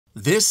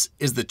This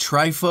is the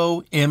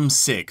Trifo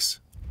M6.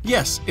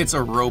 Yes, it's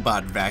a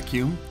robot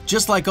vacuum,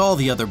 just like all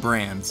the other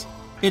brands.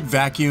 It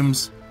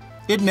vacuums,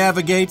 it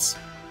navigates,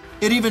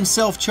 it even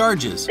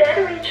self-charges.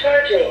 Battery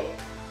charging.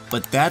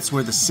 But that's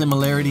where the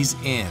similarities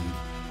end.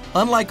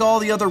 Unlike all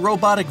the other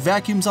robotic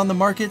vacuums on the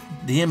market,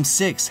 the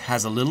M6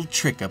 has a little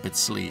trick up its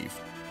sleeve.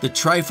 The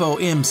Trifo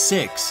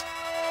M6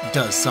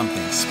 does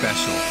something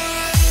special.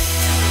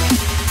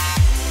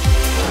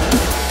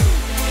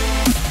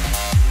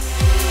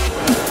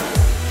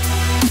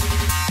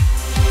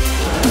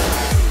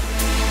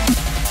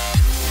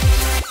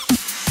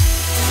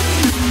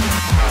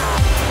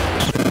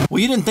 Well,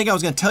 you didn't think I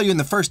was going to tell you in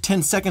the first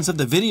 10 seconds of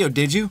the video,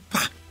 did you?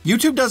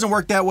 YouTube doesn't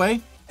work that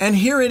way. And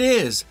here it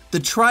is, the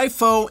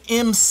Trifo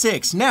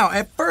M6. Now,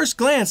 at first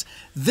glance,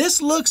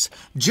 this looks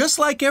just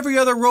like every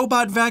other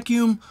robot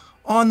vacuum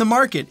on the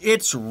market.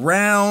 It's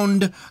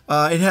round,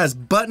 it has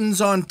buttons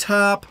on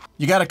top.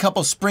 You got a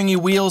couple springy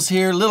wheels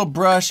here, little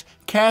brush,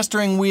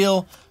 castering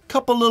wheel,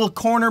 couple little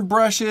corner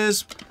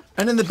brushes.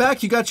 And in the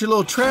back, you got your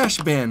little trash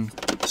bin,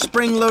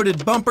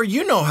 spring-loaded bumper.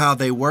 You know how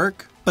they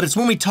work. But it's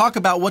when we talk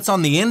about what's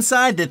on the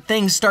inside that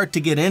things start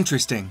to get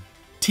interesting.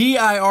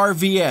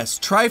 TIRVS,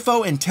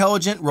 Trifo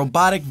Intelligent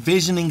Robotic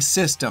Visioning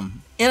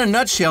System. In a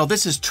nutshell,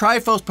 this is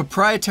Trifo's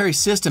proprietary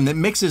system that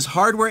mixes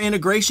hardware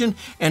integration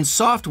and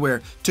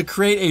software to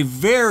create a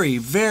very,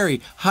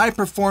 very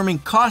high-performing,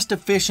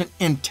 cost-efficient,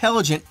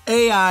 intelligent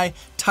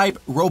AI-type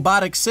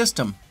robotic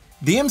system.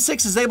 The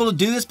M6 is able to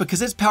do this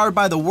because it's powered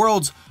by the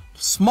world's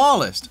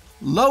smallest,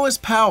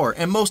 lowest power,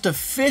 and most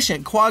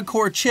efficient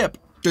quad-core chip.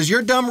 Does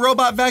your dumb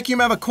robot vacuum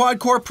have a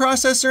quad-core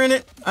processor in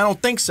it? I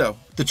don't think so.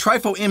 The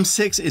Trifo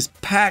M6 is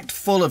packed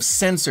full of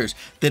sensors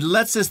that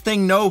lets this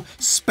thing know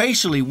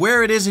spatially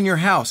where it is in your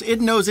house.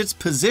 It knows its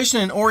position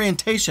and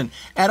orientation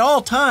at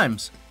all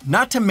times.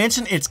 Not to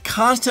mention, it's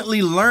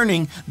constantly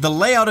learning the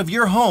layout of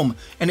your home,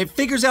 and it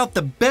figures out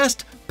the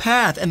best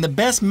path and the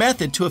best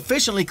method to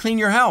efficiently clean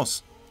your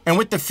house. And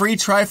with the free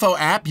Trifo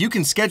app, you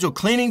can schedule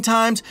cleaning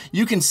times,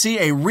 you can see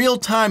a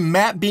real-time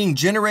map being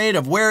generated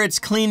of where it's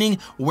cleaning,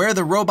 where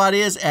the robot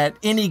is at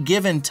any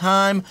given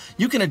time.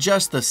 You can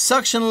adjust the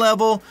suction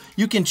level,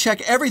 you can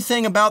check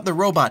everything about the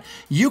robot.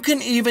 You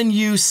can even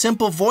use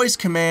simple voice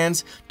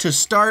commands to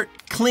start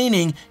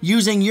cleaning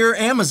using your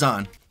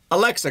Amazon.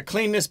 Alexa,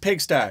 clean this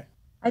pigsty.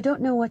 I don't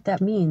know what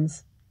that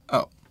means.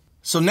 Oh,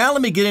 so now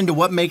let me get into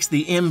what makes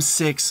the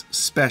M6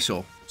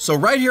 special. So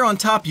right here on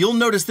top, you'll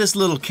notice this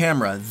little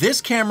camera.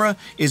 This camera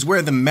is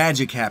where the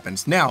magic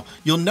happens. Now,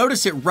 you'll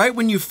notice it right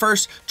when you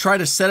first try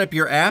to set up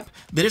your app,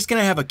 that it's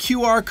gonna have a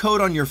QR code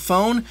on your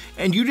phone,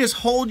 and you just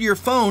hold your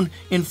phone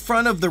in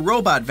front of the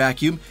robot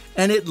vacuum,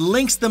 and it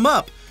links them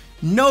up.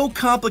 No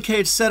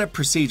complicated setup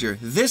procedure.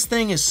 This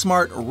thing is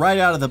smart right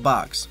out of the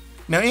box.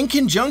 Now, in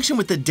conjunction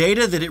with the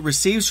data that it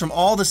receives from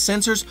all the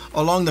sensors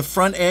along the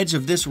front edge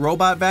of this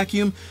robot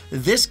vacuum,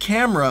 this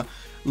camera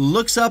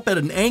looks up at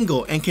an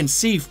angle and can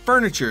see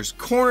furnitures,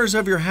 corners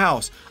of your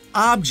house,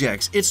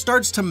 objects. It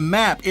starts to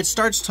map, it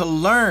starts to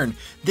learn.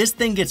 This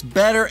thing gets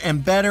better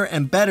and better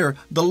and better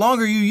the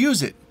longer you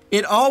use it.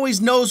 It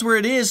always knows where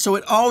it is, so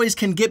it always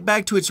can get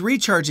back to its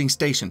recharging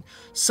station.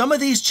 Some of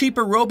these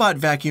cheaper robot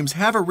vacuums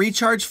have a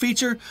recharge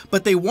feature,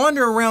 but they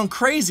wander around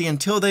crazy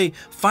until they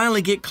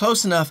finally get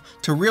close enough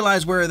to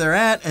realize where they're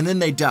at, and then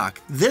they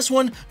dock. This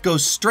one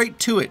goes straight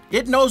to it.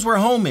 It knows where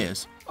home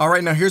is. All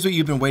right, now here's what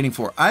you've been waiting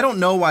for. I don't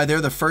know why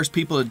they're the first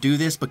people to do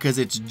this because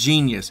it's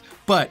genius.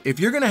 But if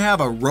you're gonna have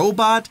a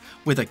robot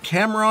with a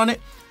camera on it,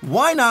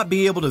 why not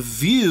be able to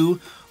view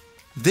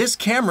this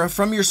camera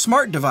from your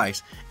smart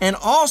device and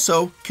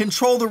also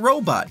control the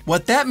robot?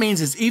 What that means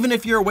is even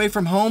if you're away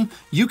from home,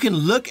 you can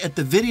look at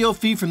the video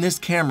feed from this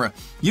camera.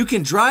 You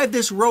can drive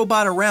this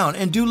robot around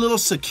and do little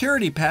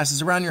security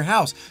passes around your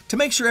house to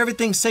make sure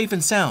everything's safe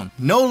and sound.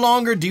 No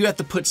longer do you have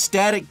to put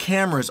static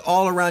cameras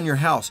all around your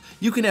house.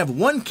 You can have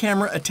one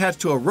camera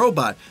attached to a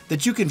robot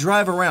that you can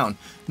drive around.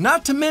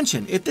 Not to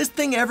mention, if this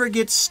thing ever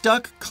gets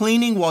stuck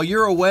cleaning while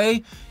you're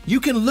away, you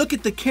can look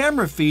at the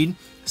camera feed,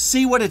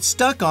 see what it's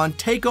stuck on,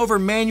 take over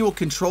manual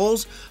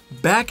controls,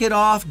 back it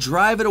off,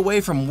 drive it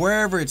away from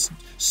wherever it's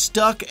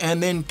stuck,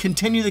 and then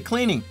continue the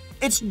cleaning.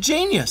 It's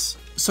genius.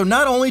 So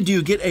not only do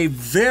you get a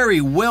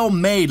very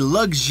well-made,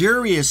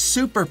 luxurious,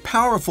 super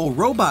powerful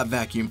robot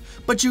vacuum,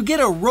 but you get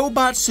a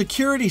robot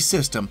security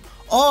system,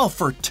 all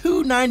for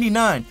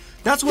 $299.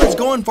 That's what it's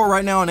going for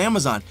right now on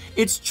Amazon.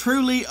 It's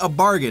truly a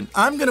bargain.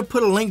 I'm gonna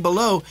put a link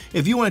below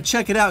if you wanna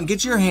check it out and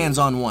get your hands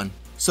on one.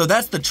 So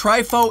that's the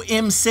Trifo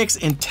M6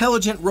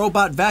 Intelligent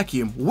Robot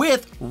Vacuum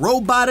with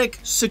robotic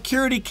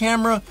security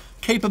camera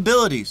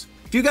capabilities.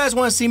 If you guys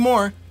want to see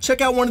more,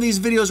 check out one of these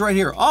videos right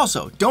here.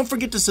 Also, don't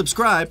forget to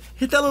subscribe,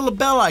 hit that little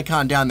bell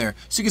icon down there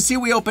so you can see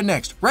what we open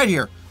next, right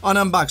here on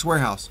Unbox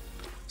Warehouse.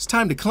 It's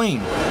time to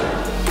clean.